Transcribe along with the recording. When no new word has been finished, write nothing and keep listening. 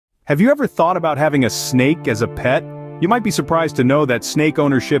Have you ever thought about having a snake as a pet? You might be surprised to know that snake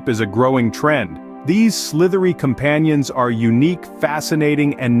ownership is a growing trend. These slithery companions are unique,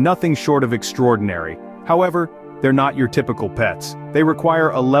 fascinating, and nothing short of extraordinary. However, they're not your typical pets. They require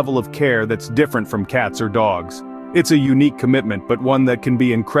a level of care that's different from cats or dogs. It's a unique commitment, but one that can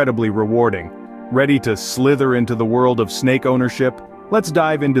be incredibly rewarding. Ready to slither into the world of snake ownership? Let's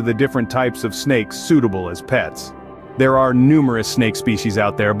dive into the different types of snakes suitable as pets. There are numerous snake species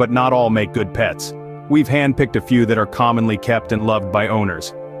out there, but not all make good pets. We've handpicked a few that are commonly kept and loved by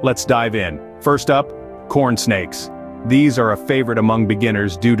owners. Let's dive in. First up, corn snakes. These are a favorite among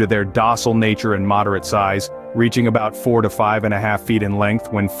beginners due to their docile nature and moderate size, reaching about 4 to 5.5 feet in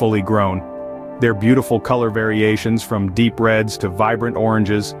length when fully grown. Their beautiful color variations from deep reds to vibrant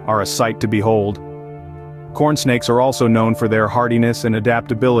oranges are a sight to behold. Corn snakes are also known for their hardiness and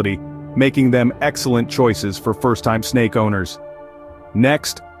adaptability, making them excellent choices for first-time snake owners.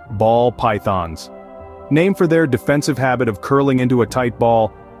 Next, ball pythons. Named for their defensive habit of curling into a tight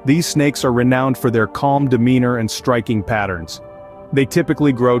ball, these snakes are renowned for their calm demeanor and striking patterns. They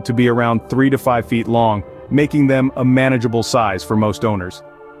typically grow to be around 3 to 5 feet long, making them a manageable size for most owners.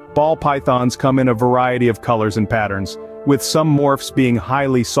 Ball pythons come in a variety of colors and patterns, with some morphs being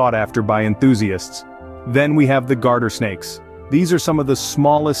highly sought after by enthusiasts. Then we have the garter snakes. These are some of the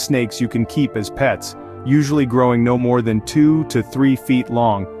smallest snakes you can keep as pets, usually growing no more than 2 to 3 feet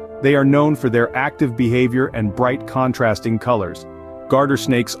long. They are known for their active behavior and bright contrasting colors. Garter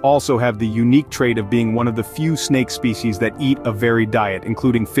snakes also have the unique trait of being one of the few snake species that eat a varied diet,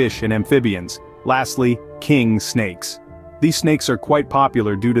 including fish and amphibians. Lastly, king snakes. These snakes are quite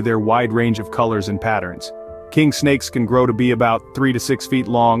popular due to their wide range of colors and patterns. King snakes can grow to be about 3 to 6 feet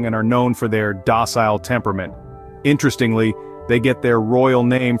long and are known for their docile temperament. Interestingly, they get their royal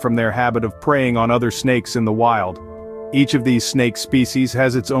name from their habit of preying on other snakes in the wild. Each of these snake species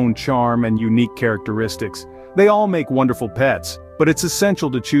has its own charm and unique characteristics. They all make wonderful pets, but it's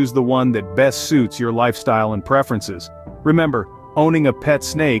essential to choose the one that best suits your lifestyle and preferences. Remember, owning a pet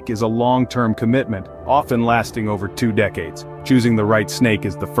snake is a long-term commitment, often lasting over 2 decades. Choosing the right snake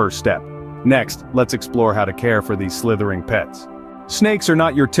is the first step. Next, let's explore how to care for these slithering pets. Snakes are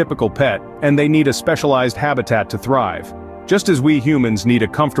not your typical pet, and they need a specialized habitat to thrive. Just as we humans need a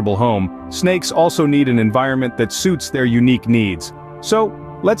comfortable home, snakes also need an environment that suits their unique needs. So,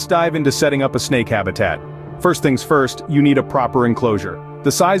 let's dive into setting up a snake habitat. First things first, you need a proper enclosure.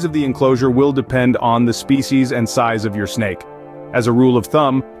 The size of the enclosure will depend on the species and size of your snake. As a rule of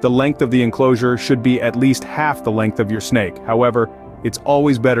thumb, the length of the enclosure should be at least half the length of your snake. However, it's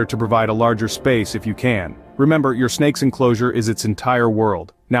always better to provide a larger space if you can. Remember, your snake's enclosure is its entire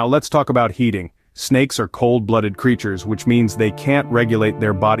world. Now let's talk about heating. Snakes are cold-blooded creatures, which means they can't regulate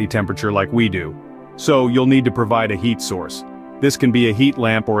their body temperature like we do. So you'll need to provide a heat source. This can be a heat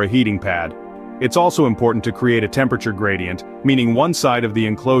lamp or a heating pad. It's also important to create a temperature gradient, meaning one side of the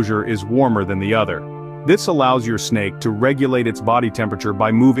enclosure is warmer than the other. This allows your snake to regulate its body temperature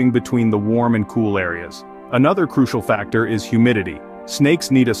by moving between the warm and cool areas. Another crucial factor is humidity. Snakes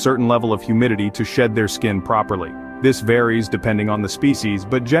need a certain level of humidity to shed their skin properly. This varies depending on the species,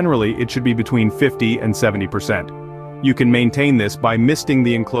 but generally it should be between 50 and 70%. You can maintain this by misting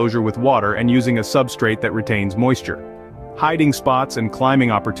the enclosure with water and using a substrate that retains moisture. Hiding spots and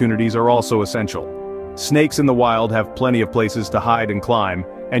climbing opportunities are also essential. Snakes in the wild have plenty of places to hide and climb,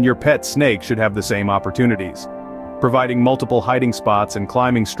 and your pet snake should have the same opportunities. Providing multiple hiding spots and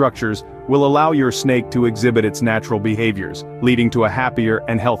climbing structures will allow your snake to exhibit its natural behaviors, leading to a happier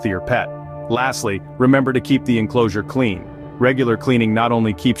and healthier pet. Lastly, remember to keep the enclosure clean. Regular cleaning not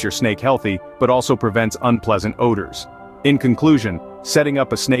only keeps your snake healthy, but also prevents unpleasant odors. In conclusion, setting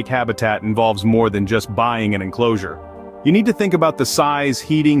up a snake habitat involves more than just buying an enclosure. You need to think about the size,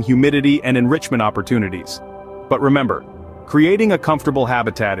 heating, humidity, and enrichment opportunities. But remember, creating a comfortable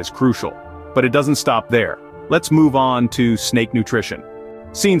habitat is crucial, but it doesn't stop there. Let's move on to snake nutrition.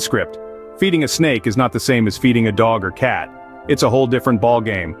 Scene script. Feeding a snake is not the same as feeding a dog or cat. It's a whole different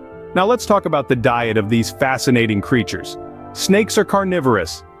ballgame. Now let's talk about the diet of these fascinating creatures. Snakes are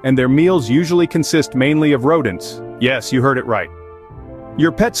carnivorous, and their meals usually consist mainly of rodents. Yes, you heard it right.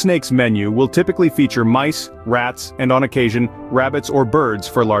 Your pet snake's menu will typically feature mice, rats, and on occasion, rabbits or birds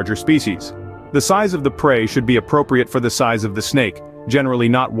for larger species. The size of the prey should be appropriate for the size of the snake, generally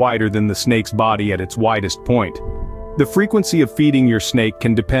not wider than the snake's body at its widest point. The frequency of feeding your snake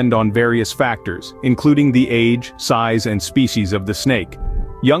can depend on various factors, including the age, size, and species of the snake.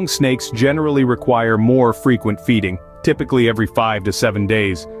 Young snakes generally require more frequent feeding, typically every 5 to 7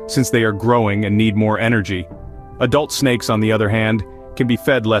 days, since they are growing and need more energy. Adult snakes, on the other hand, can be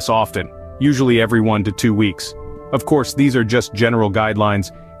fed less often, usually every 1 to 2 weeks. Of course, these are just general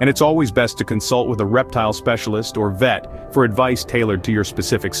guidelines, and it's always best to consult with a reptile specialist or vet for advice tailored to your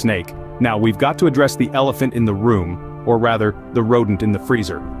specific snake. Now, we've got to address the elephant in the room, or rather, the rodent in the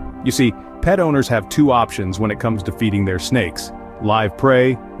freezer. You see, pet owners have two options when it comes to feeding their snakes: live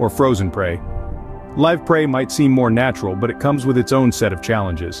prey or frozen prey. Live prey might seem more natural, but it comes with its own set of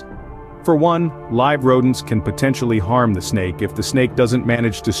challenges. For one, live rodents can potentially harm the snake if the snake doesn't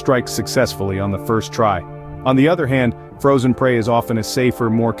manage to strike successfully on the first try. On the other hand, frozen prey is often a safer,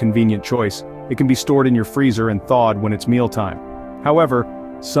 more convenient choice. It can be stored in your freezer and thawed when it's mealtime. However,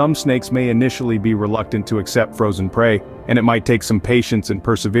 some snakes may initially be reluctant to accept frozen prey, and it might take some patience and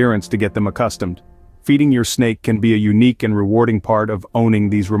perseverance to get them accustomed. Feeding your snake can be a unique and rewarding part of owning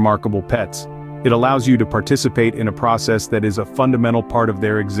these remarkable pets. It allows you to participate in a process that is a fundamental part of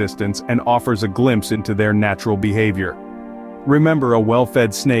their existence and offers a glimpse into their natural behavior. Remember, a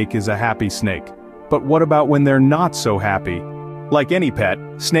well-fed snake is a happy snake. But what about when they're not so happy? Like any pet,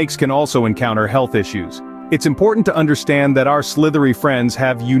 snakes can also encounter health issues. It's important to understand that our slithery friends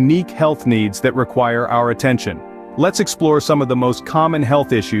have unique health needs that require our attention. Let's explore some of the most common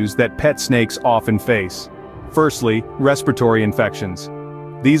health issues that pet snakes often face. Firstly, respiratory infections.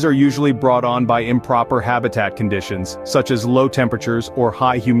 These are usually brought on by improper habitat conditions, such as low temperatures or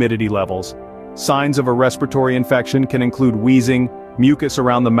high humidity levels. Signs of a respiratory infection can include wheezing, mucus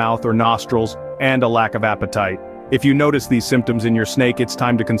around the mouth or nostrils, and a lack of appetite. If you notice these symptoms in your snake, it's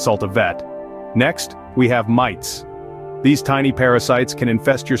time to consult a vet. Next, we have mites. These tiny parasites can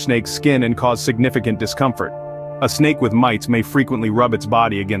infest your snake's skin and cause significant discomfort. A snake with mites may frequently rub its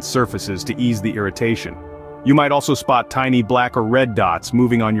body against surfaces to ease the irritation. You might also spot tiny black or red dots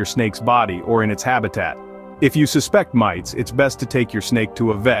moving on your snake's body or in its habitat. If you suspect mites, it's best to take your snake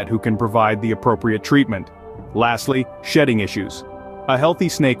to a vet who can provide the appropriate treatment. Lastly, shedding issues. A healthy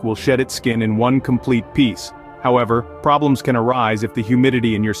snake will shed its skin in one complete piece. However, problems can arise if the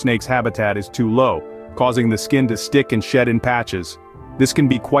humidity in your snake's habitat is too low, causing the skin to stick and shed in patches. This can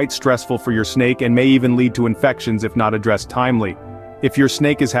be quite stressful for your snake and may even lead to infections if not addressed timely. If your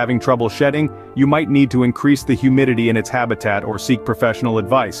snake is having trouble shedding, you might need to increase the humidity in its habitat or seek professional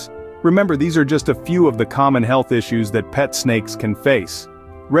advice. Remember, these are just a few of the common health issues that pet snakes can face.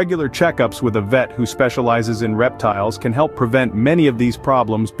 Regular checkups with a vet who specializes in reptiles can help prevent many of these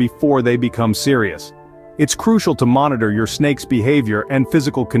problems before they become serious. It's crucial to monitor your snake's behavior and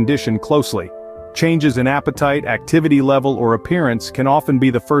physical condition closely. Changes in appetite, activity level, or appearance can often be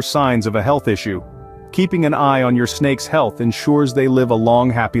the first signs of a health issue. Keeping an eye on your snake's health ensures they live a long,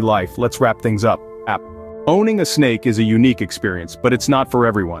 happy life. Let's wrap things up. Owning a snake is a unique experience, but it's not for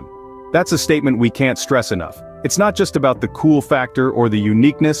everyone. That's a statement we can't stress enough. It's not just about the cool factor or the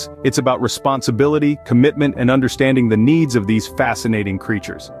uniqueness, it's about responsibility, commitment, and understanding the needs of these fascinating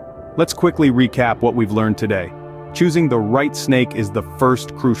creatures. Let's quickly recap what we've learned today. Choosing the right snake is the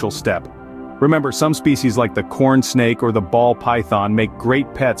first crucial step. Remember, some species like the corn snake or the ball python make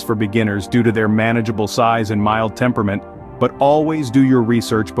great pets for beginners due to their manageable size and mild temperament, but always do your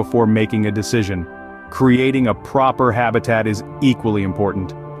research before making a decision. Creating a proper habitat is equally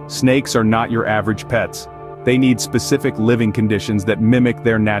important. Snakes are not your average pets. They need specific living conditions that mimic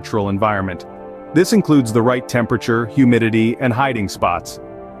their natural environment. This includes the right temperature, humidity, and hiding spots.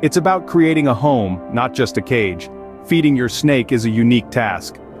 It's about creating a home, not just a cage. Feeding your snake is a unique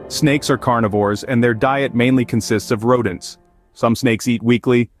task. Snakes are carnivores, and their diet mainly consists of rodents. Some snakes eat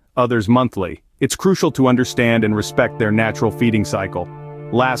weekly, others monthly. It's crucial to understand and respect their natural feeding cycle.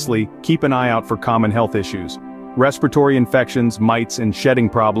 Lastly, keep an eye out for common health issues. Respiratory infections, mites, and shedding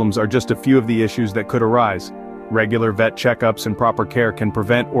problems are just a few of the issues that could arise. Regular vet checkups and proper care can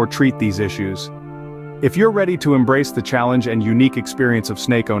prevent or treat these issues. If you're ready to embrace the challenge and unique experience of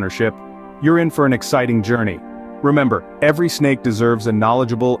snake ownership, you're in for an exciting journey. Remember, every snake deserves a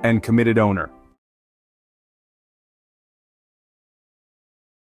knowledgeable and committed owner.